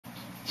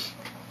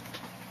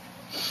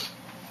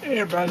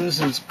Hey bro,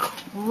 this is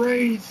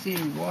Crazy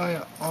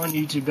Wyatt on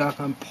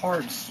YouTube.com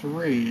part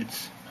 3.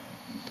 It's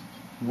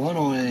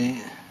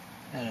 108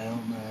 at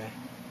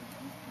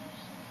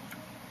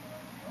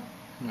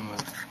my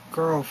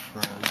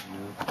girlfriend,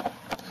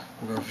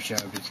 my girlfriend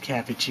shop is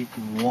Cafe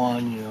Chicken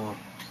 1,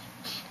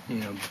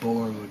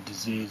 born with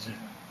disease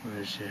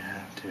where she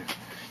have to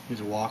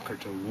use a walker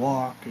to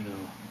walk,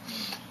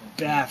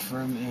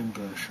 bathroom and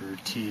brush her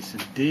teeth.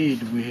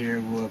 Indeed, we're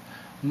here with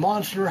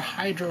Monster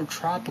Hydro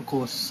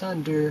Tropical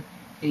Thunder,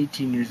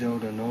 18 years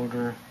old and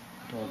older,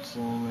 adults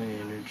only,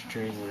 energy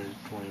drink with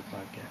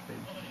 25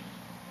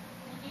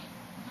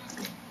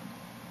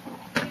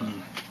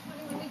 caffeine.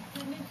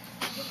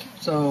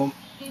 So,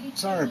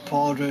 sorry,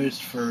 apologize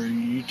for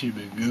YouTube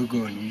and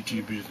Google and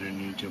YouTubers and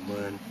YouTube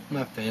land.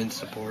 My fans,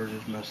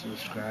 supporters, my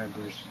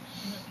subscribers.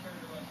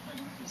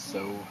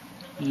 So,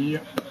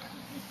 yep.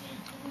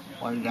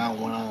 What that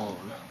went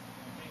on.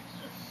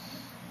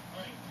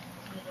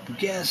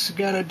 Guess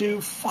gonna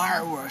do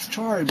fireworks.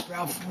 Sorry,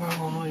 Ralph,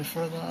 Illinois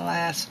for the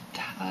last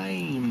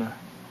time.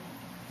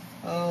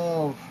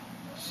 Oh,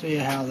 see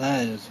how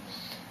that is.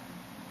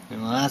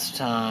 And last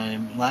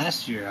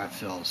year I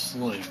fell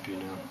asleep,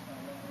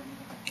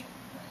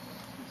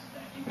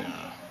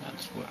 Yeah,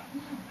 that's what.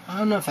 I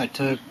don't know if I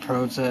took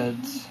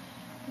Prozeds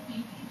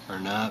or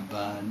not,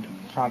 but I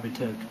probably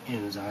took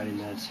anxiety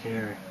meds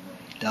here.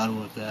 Done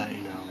with that,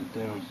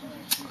 doing.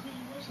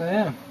 So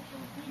yeah.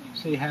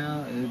 See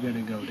how it's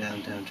gonna go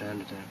downtown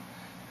Chinatown.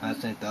 I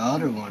think the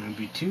other one would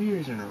be 2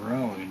 years in a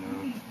row,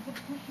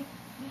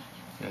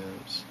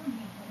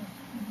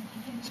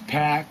 It's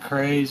packed,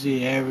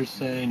 crazy,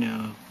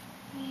 everything,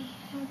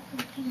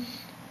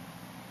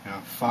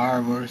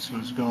 fireworks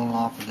was going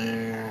off of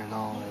there and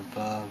all that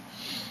above.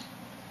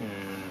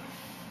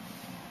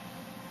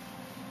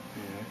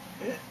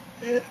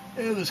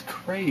 It was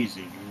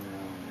crazy,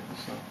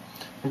 So,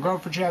 my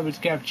girlfriend Travis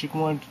Cafe Chicken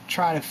wanted to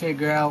try to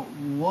figure out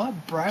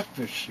what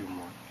breakfast she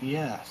wants.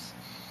 Yes.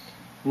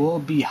 Will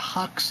it be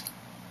Huck's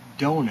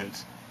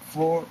Donuts?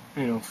 For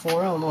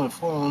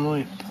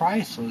Illinois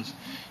priceless.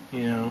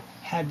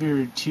 Have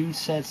your 2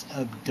 sets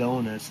of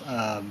donuts,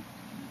 of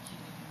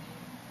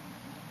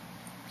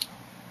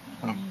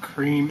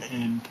cream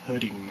and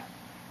pudding.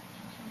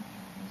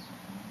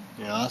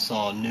 I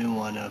saw a new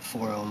one of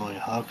 4 Illinois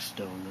Huck's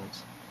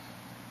Donuts.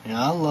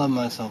 I love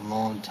myself a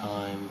long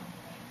time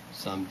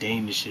some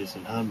Danishes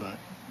and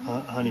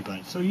honey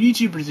buns. So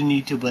YouTubers and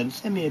YouTube buttons,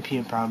 send me a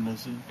PM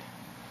promise.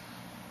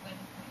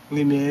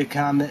 Leave me a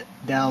comment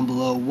down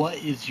below. What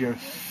is your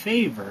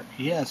favorite?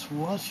 Yes,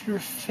 what's your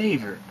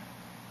favorite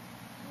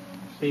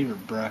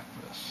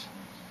breakfast?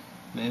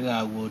 Maybe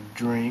I will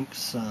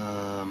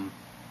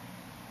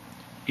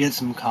get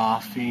some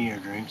coffee or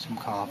drink some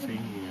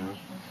coffee,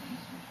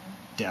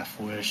 Death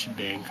Wish,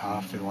 being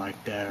coffee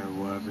like that or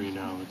whatever,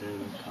 with the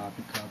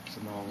coffee cups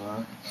and all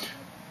that.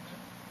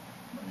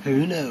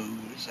 Who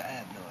knows? I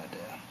have no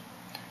idea.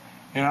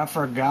 And I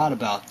forgot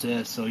about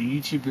this, so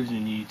YouTubers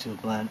and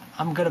YouTube land,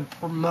 I'm gonna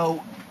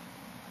promote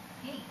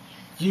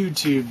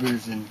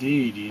YouTubers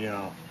indeed,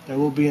 There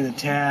will be in the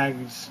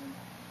tags.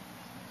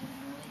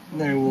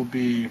 There will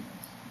be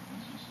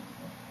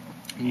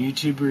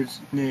YouTubers'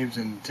 names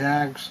in the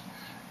tags.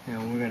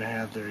 We're gonna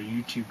have their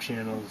YouTube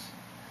channels,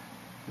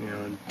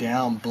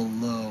 down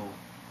below.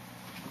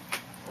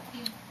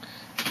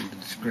 In the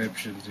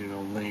descriptions,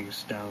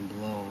 links down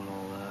below and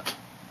all that.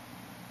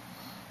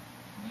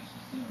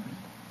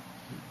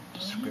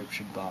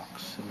 Description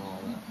box and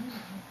all that.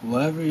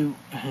 Whatever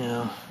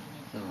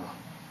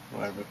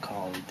whatever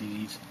call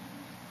these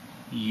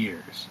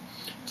years.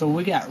 So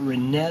we got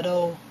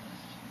Renetto,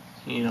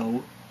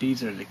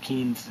 these are the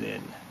Kings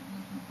and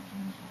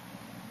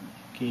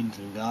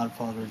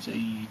Godfathers of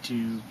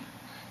YouTube.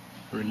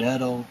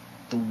 Renetto,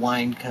 the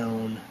Wine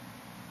Cone,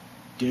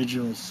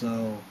 Digital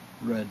Soul,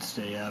 Red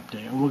Stay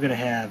Update. And we're gonna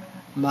have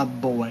my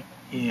boy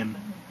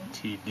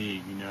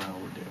MTV, how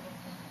we do.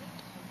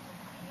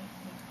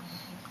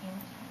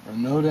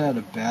 No doubt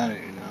about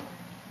it,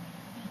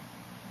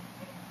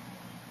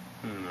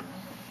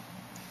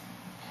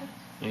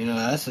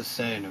 that's the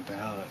saying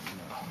about it,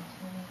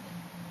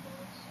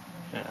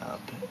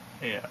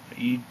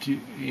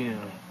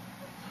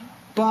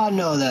 But I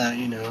know that,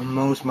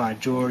 most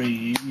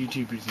majority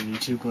YouTubers and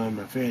YouTube land,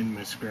 my fans,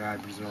 my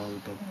subscribers and all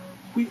that,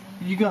 but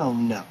you gonna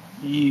know.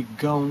 You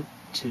going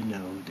to know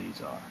who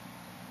these are.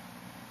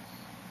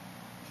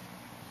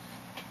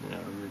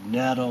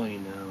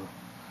 Renetto,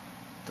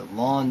 the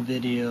lawn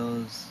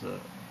videos,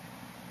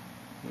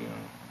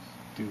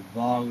 do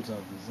vlogs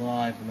of his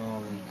life and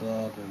all that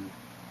above, and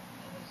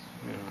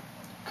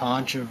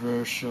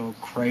controversial,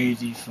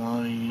 crazy,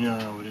 funny,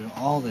 we do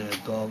all the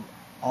above,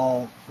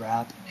 all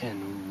wrapped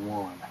in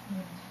one.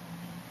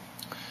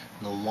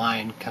 The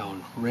Wine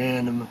Cone,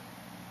 random,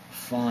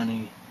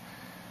 funny,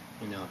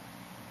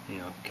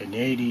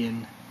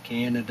 Canadian,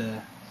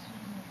 Canada.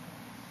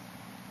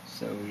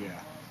 So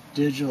yeah.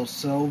 Digital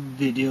Soul,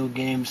 video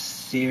games,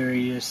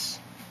 serious.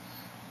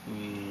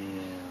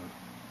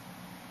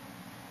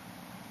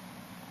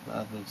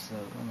 Love it's a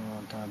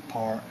long time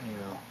part,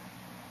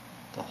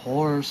 the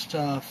horror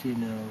stuff, you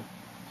know,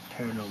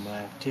 paranormal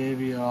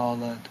activity, all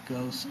that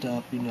ghost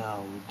stuff, you know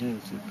how we do,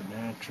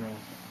 supernatural.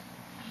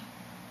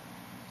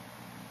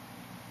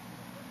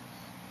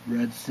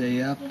 Red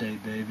State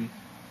Update, baby.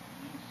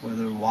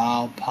 Whether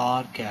wild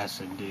podcasts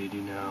indeed,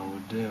 you know how we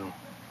do.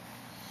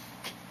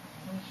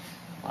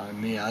 I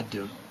mean, I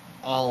do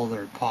all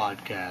their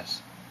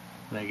podcasts.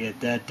 And I get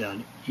that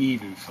done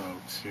even,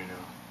 folks, you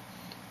know.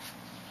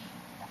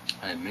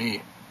 I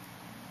mean,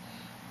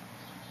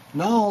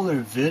 not all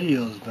their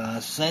videos, but I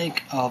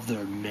think of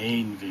their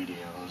main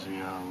videos, you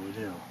know, we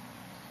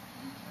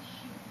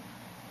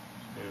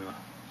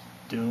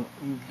do.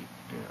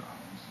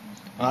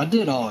 I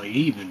did all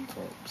even,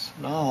 folks.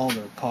 Not all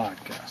their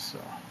podcasts,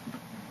 though.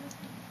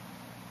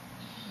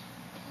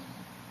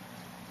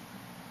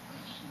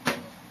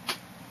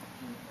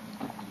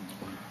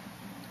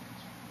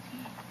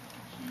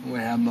 We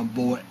have my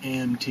boy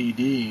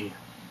MTD.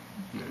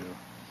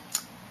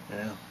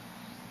 Yeah.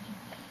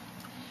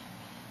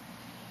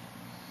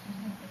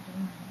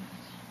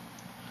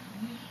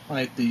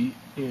 Like he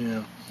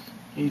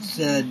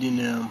said,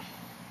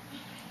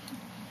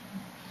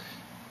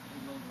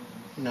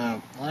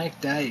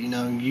 like that,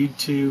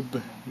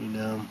 YouTube,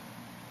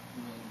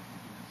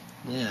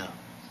 yeah,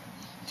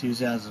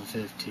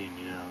 2015,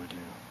 we do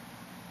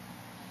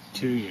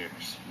 2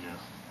 years,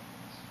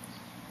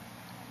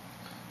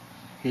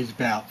 He's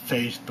about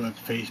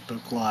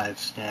Facebook Live,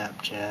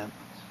 Snapchat.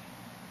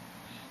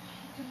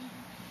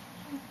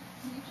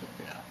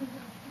 Yeah.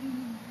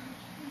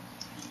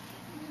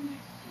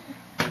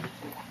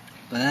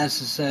 But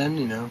as I said,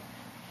 you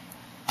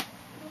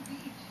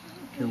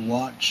can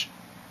watch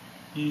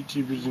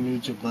YouTubers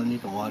and YouTube button, you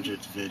can watch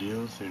its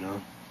videos,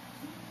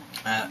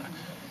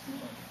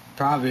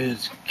 Probably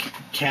his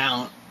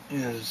count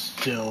is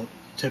still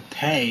to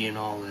pay and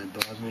all that,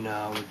 but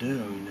how we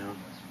do,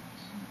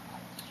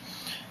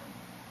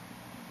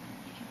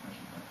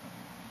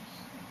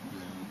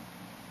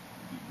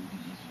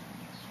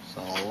 So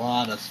a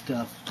lot of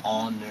stuff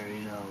on there,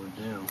 we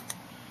do.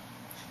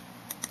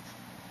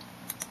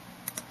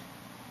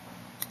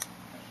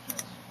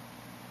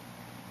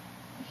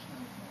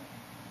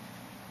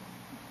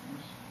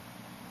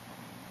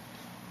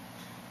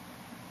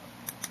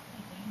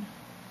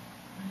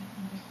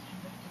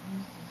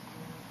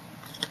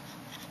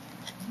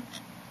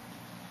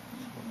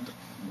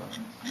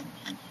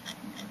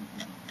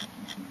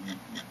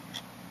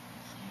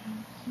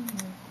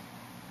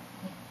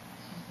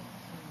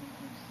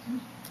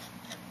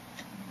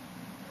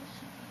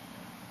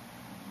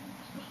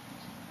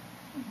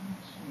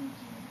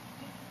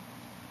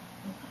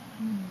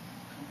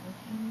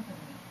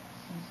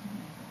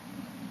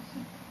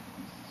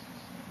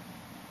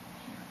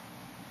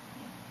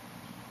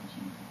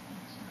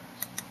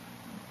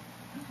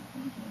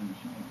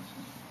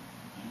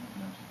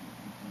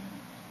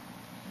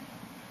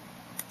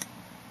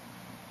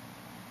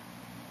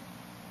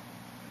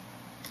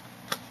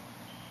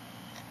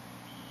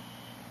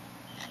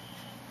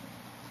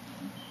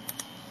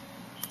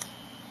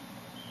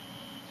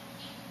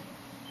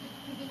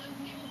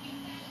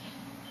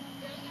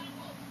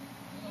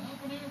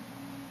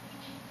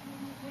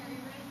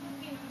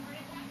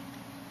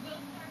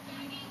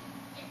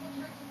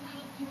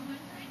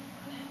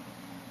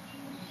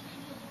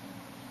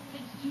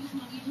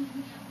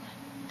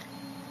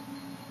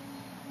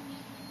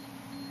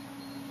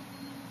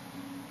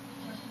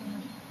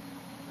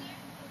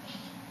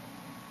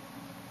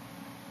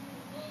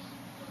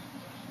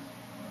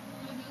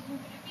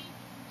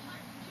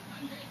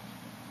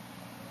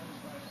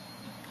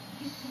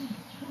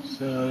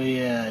 So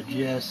yeah,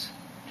 just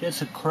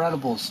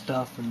incredible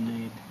stuff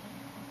indeed.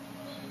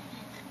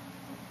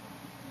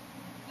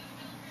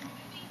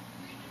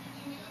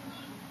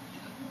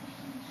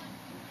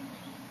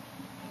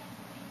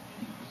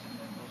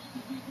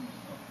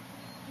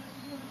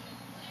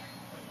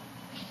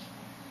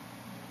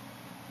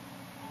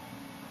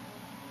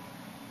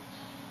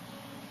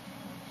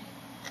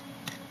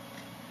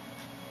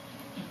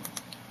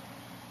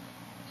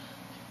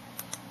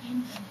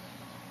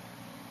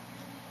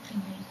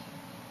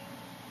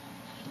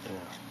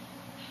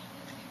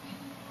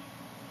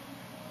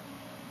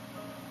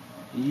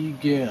 You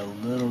get a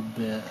little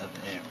bit of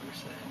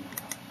everything.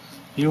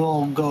 You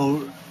won't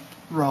go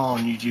wrong,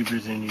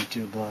 YouTubers and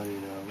YouTube,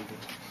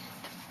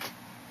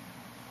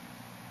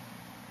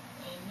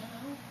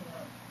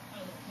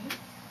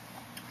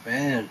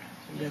 Man,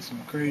 we got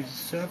some crazy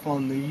stuff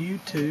on the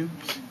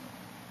YouTubes.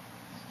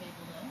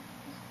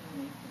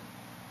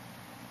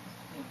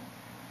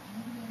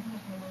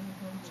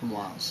 Some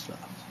wild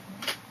stuff.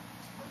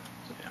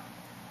 So,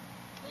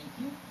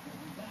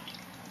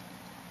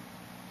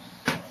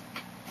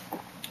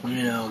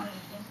 yeah.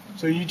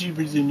 So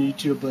YouTubers and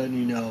YouTube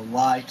button,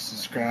 like,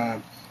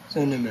 subscribe,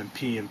 send them a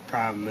PM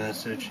private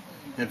message.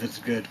 If it's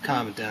good,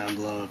 comment down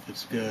below if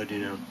it's good,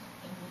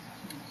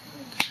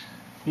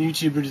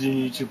 YouTubers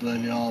and YouTube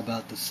button, all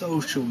about the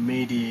social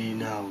media,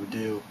 we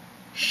do.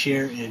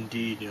 Share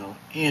indeed,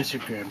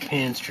 Instagram,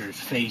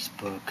 Pinterest,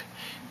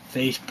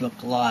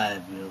 Facebook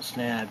Live,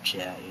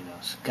 Snapchat,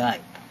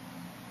 Skype.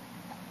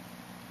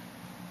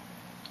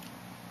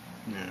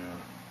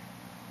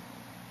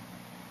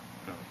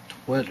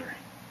 Twitter,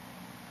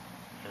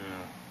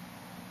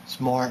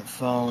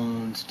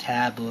 smartphones,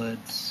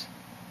 tablets,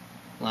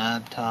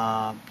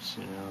 laptops,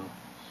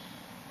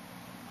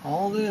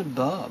 all the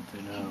above,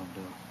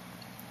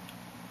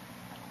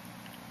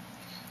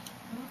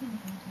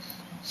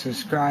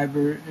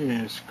 subscribers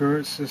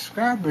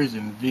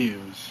and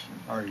views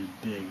are your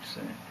big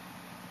thing.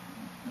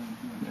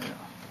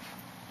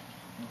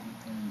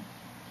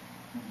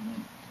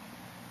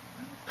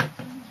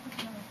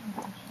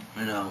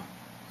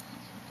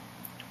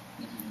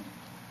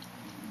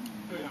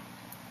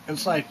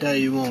 It's like that,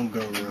 you won't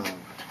go wrong.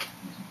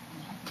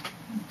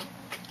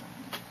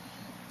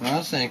 Well,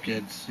 I think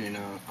it's,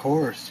 of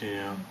course,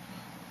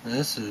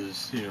 this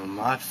is,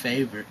 my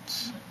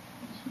favorites,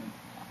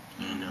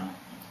 and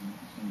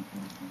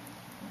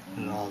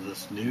all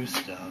this new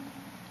stuff.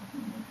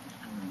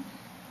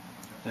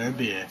 There'd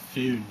be a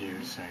few new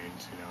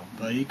things,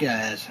 but you got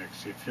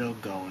Essex, you feel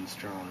going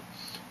strong.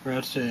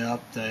 Rest of the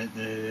update,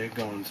 they're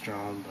going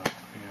strong, but,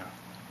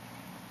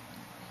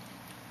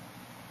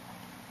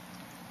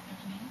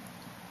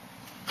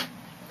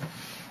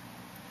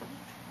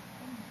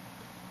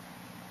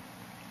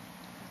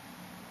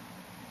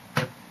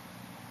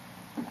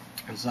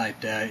 it's like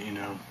that, you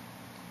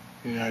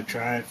gotta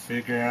try to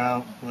figure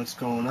out what's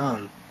going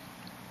on.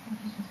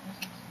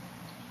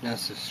 Now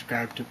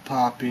subscribe to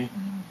Poppy,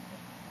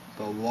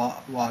 but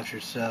watch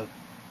yourself.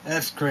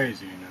 That's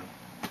crazy,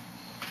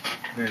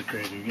 Very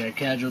crazy. You got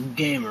Casual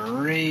Gamer,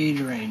 Raid,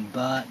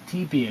 Rainbot,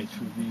 TPX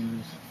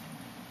reviews,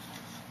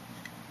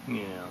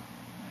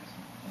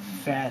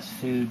 Fast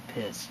Food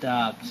Pit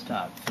Stops,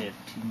 Top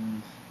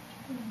 15s.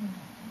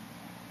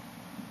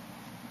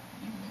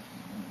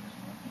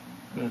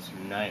 That's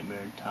some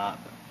Nightmare Top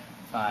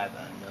 5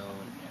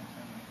 Unknown.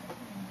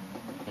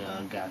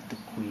 Got the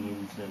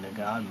Queens and the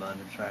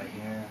Godmothers right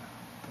here.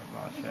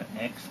 Russia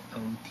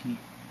XOTHICA.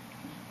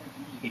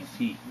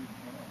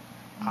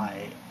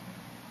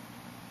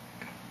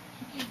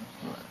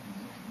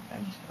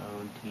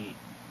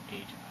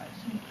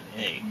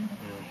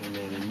 He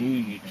made a new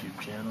YouTube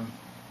channel.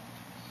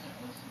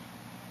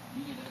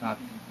 Top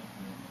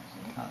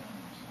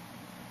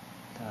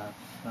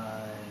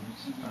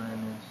 5's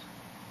finest.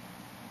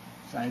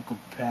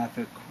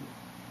 Psychopathic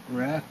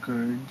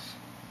Records.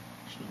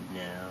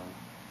 Now.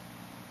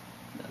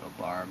 Little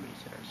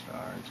Barbies, Air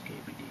Stars,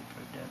 KBD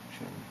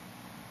Production.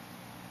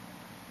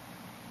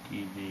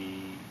 TV,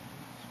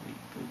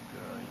 Sweet Good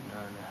Girl,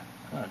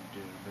 gotta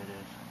do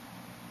videos.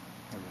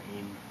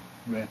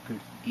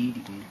 Records,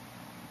 Eating,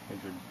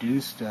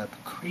 Introduced Up,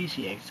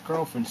 Crazy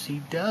Ex-Girlfriend,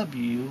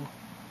 CW.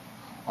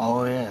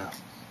 Oh yeah,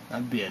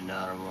 that'd be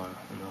another one.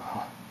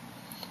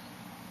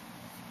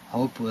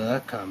 Hopefully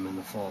that come in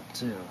the fall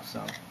too.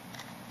 So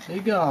they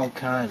got all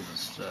kinds of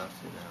stuff,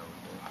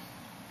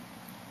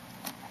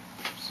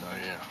 So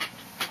yeah.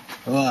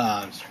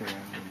 Well, I'm screwing.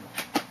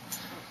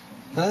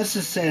 Let's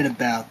just say it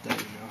about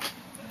that,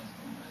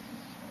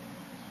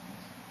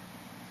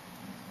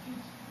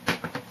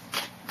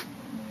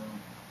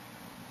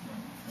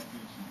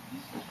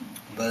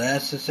 But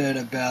that's just it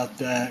about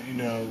that,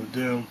 we'll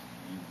do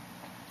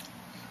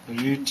the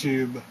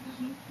YouTube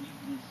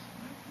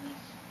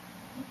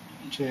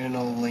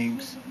channel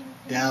links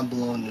down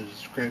below in the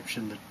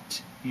description, the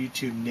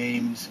YouTube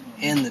names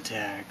and the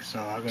tag. So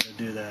I'm gonna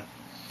do that.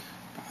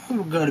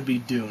 I'm gonna be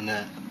doing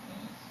that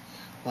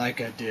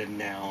like I did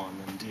now on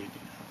Indeed.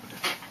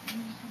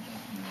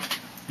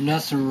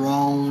 Nothing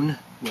wrong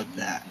with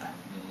that.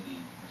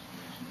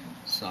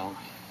 So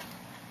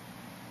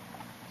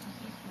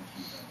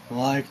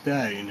like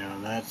that,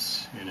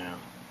 that's,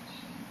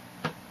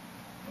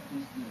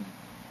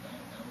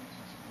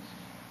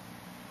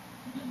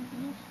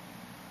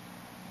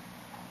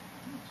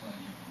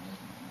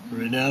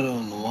 Ronaldo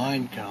and the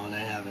Wine Cone, I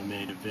haven't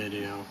made a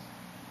video.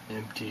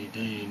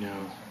 MTD,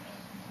 I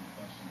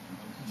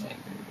think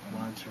maybe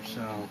once or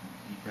so.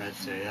 Red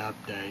State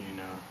Update,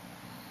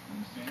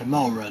 Come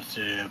on, Red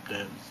State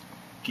Update, let's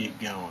get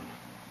going.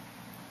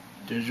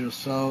 Digital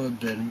Soul,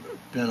 been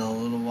a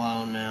little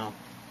while now.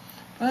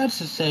 But that's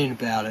the saying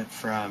about it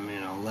from,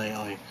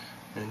 lately.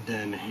 And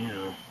then,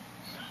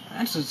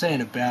 that's the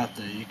saying about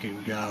that you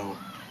can go.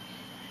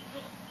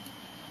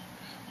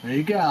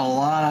 You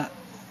got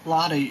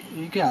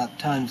you got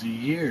tons of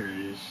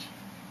years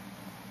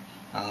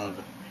of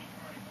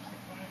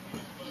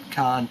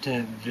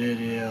content,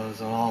 videos,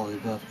 and all the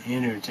above,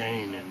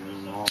 entertainment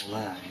and all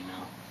that,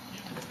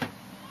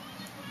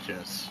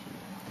 Just,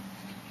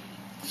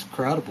 it's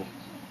incredible.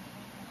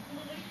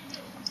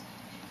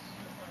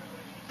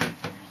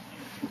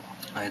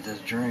 I had this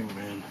drink,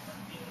 man.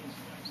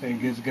 I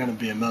think it's gonna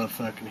be a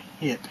motherfucking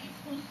hit.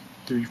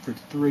 3 for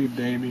 3,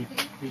 baby.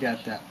 We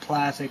got that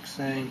plastic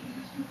thing.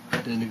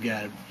 Then you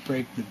gotta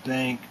break the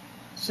bank.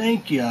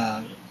 Thank you,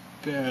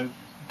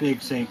 big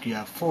thank you,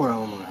 4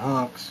 Element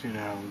Hooks, doing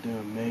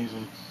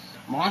amazing.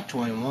 Mark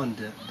 21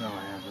 don't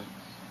have it.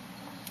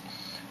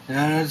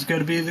 And it's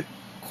gonna be the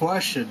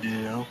question,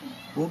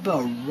 what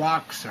about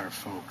Rockstar,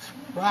 folks?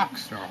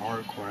 Rockstar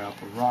Hardcore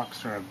Apple,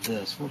 Rockstar of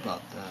this, what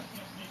about that?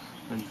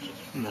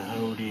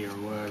 Mojito or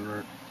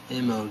whatever,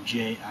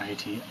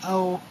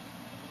 Mojito,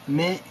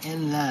 mint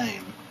and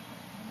lime.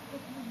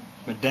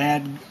 My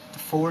dad, the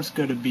fort's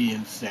gonna be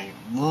in St.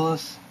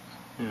 Louis,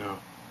 you know.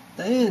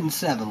 They in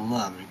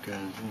 7-Eleven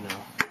because, you know,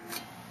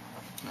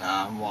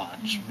 I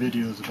watch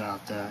videos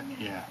about that,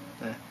 yeah.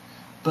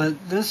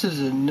 But this is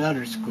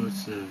another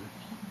exclusive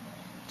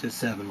to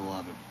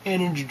 7-Eleven.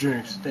 Energy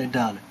drinks, they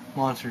done it.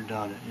 Monster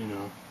done it, you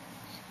know.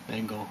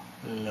 Mango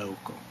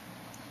Loco,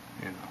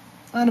 you know.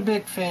 Not a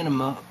big fan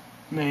of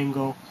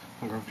mango.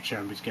 I'm going for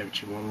Chubby's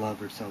Cabbage One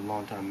Lover, so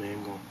long time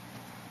mango.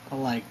 But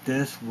like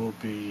this will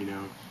be, you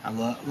know,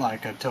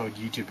 like I told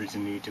YouTubers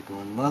in YouTube,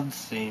 I love the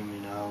same, you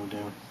know,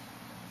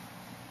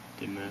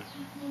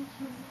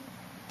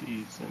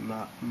 these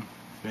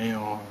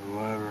mail or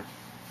whatever,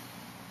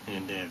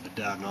 and they have the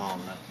dot and all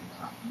that.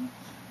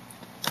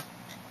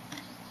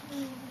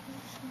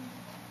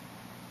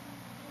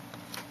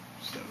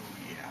 So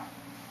yeah.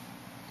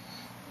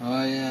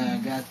 Oh yeah, I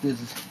got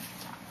this.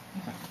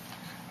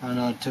 I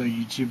know I told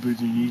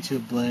YouTubers in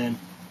YouTube land.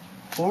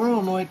 4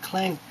 Illinois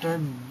clanked their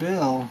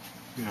bill.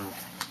 You know,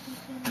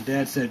 my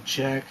dad said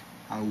check.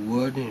 I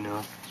would, you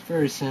know. It's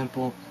very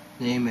simple.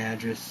 Name,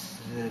 address,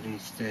 city,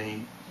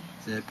 state,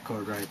 zip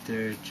code right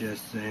there.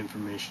 Just the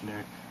information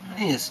there. I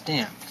need a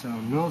stamp, so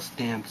no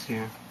stamps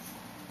here.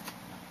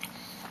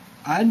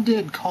 I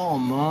did call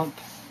them up,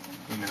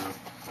 you know,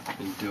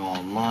 and do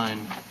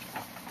online.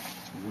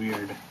 It's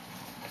weird.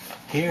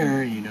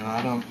 Here, you know,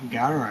 I don't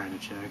gotta write a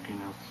check, you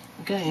know.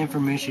 I got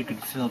information you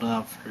could fill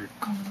out for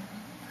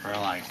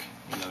like,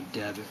 you know,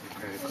 debit or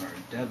credit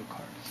card, debit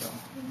card, so,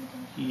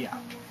 yeah.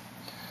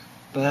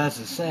 But as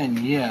I said,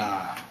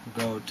 yeah,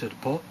 go to the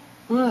post.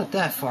 We're not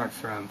that far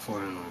from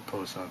Illinois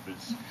post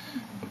office.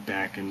 Go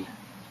back and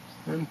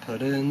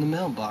put it in the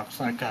mailbox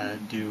like I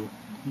do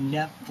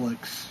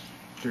Netflix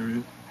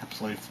through.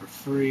 Absolutely for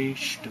free.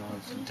 Still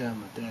have some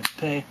time with that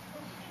pay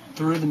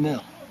through the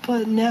mail.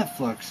 But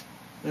Netflix,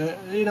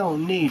 you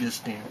don't need a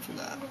stamp for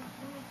that.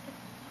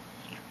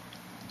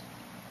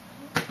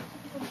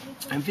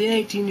 If you're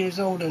 18 years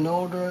old and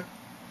older,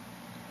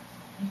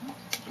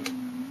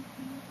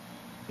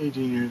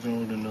 18 years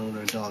old and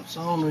older adults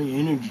only,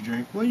 energy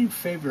drink. What are your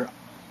favorite?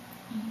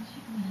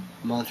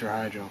 Monster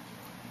Hydro.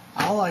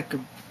 I like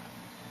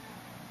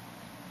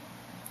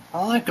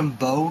them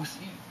both.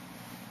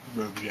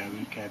 Rubber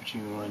Jabby,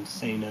 Cappuccino, and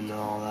Santa and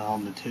all that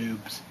on the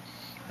tubes.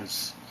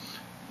 If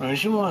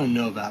you want to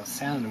know about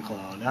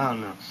SoundCloud, I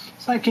don't know.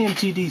 It's like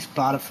MTD,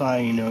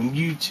 Spotify, you know,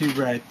 YouTube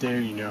right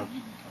there, you know.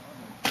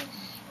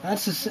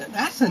 That's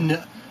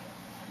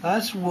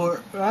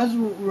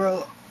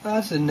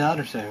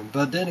another thing.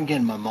 But then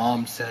again, my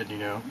mom said, you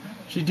know,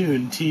 she's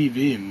doing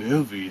TV and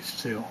movies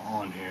too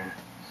on here.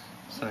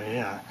 So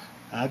yeah,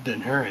 I've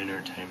been her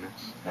entertainment.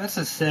 That's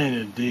the same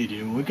as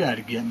dude. We got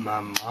to get my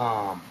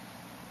mom.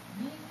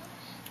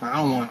 I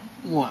don't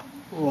want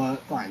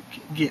like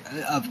get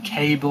of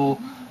cable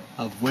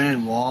of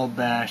Win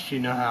Wabash. You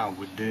know how it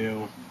would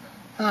do.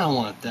 I don't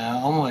want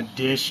that. I want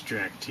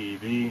District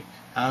TV.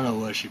 I don't know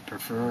what she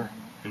prefer.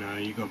 You know,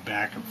 you go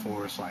back and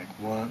forth like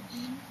what?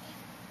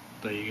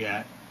 But you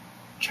got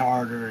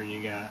Charter and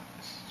you got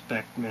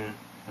Spectrum.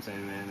 I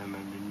think that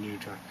might be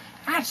neutral.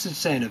 That's the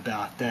saying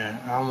about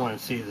that. I want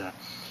to see that.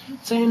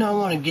 Saying I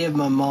want to give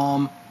my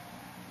mom,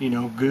 you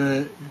know,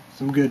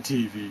 some good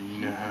TV. You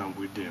know how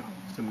we do.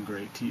 Some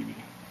great TV.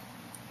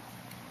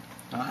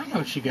 I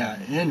know she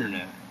got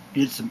internet.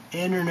 Get some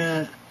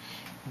internet.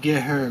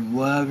 Get her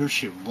whatever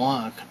she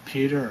want, a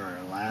computer or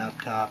a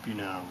laptop. You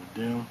know how we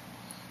do.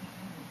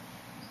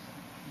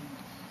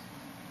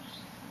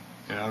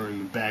 And I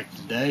remember back in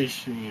the day,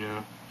 she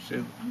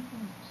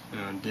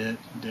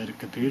did a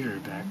computer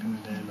back in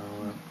the day and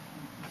all that.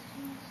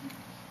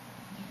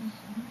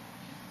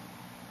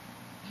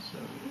 So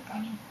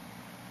yeah.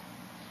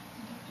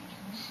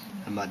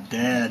 And my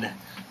dad,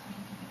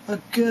 a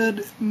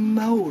good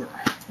mower.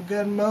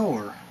 You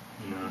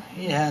know,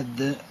 he had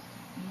a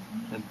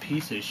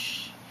piece of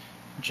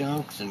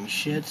junks and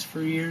shits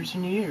for years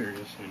and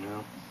years. You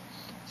know,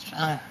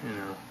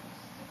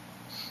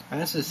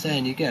 That's the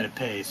saying, you gotta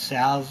pay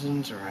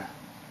thousands or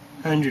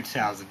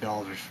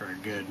 $100,000 for a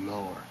good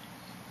mower.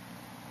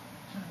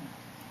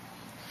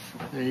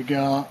 There you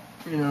go,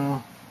 you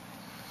know,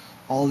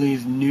 all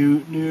these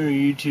newer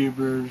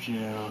YouTubers, you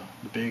know,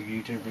 the big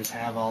YouTubers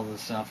have all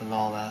this stuff and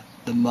all that,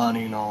 the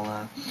money and all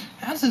that.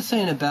 That's the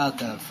saying about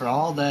that, for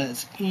all that,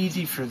 it's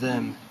easy for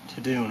them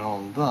to do and all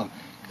of them,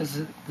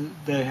 because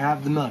they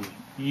have the money.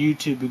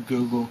 YouTube and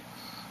Google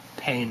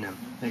paying them.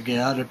 They get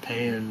other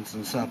payings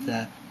and stuff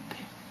that,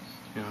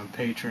 you know,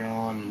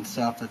 Patreon and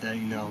stuff that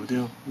you know,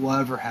 do.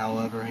 Whatever,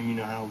 however, you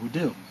know how we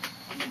do.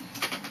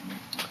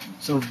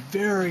 So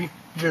very,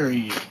 very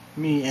easy.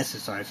 Me,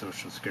 SSI,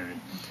 Social Security.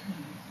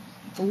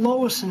 The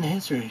lowest in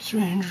history,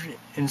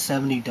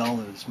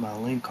 $370. My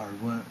link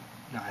card went,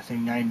 I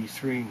think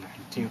 93,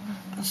 92.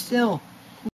 But still,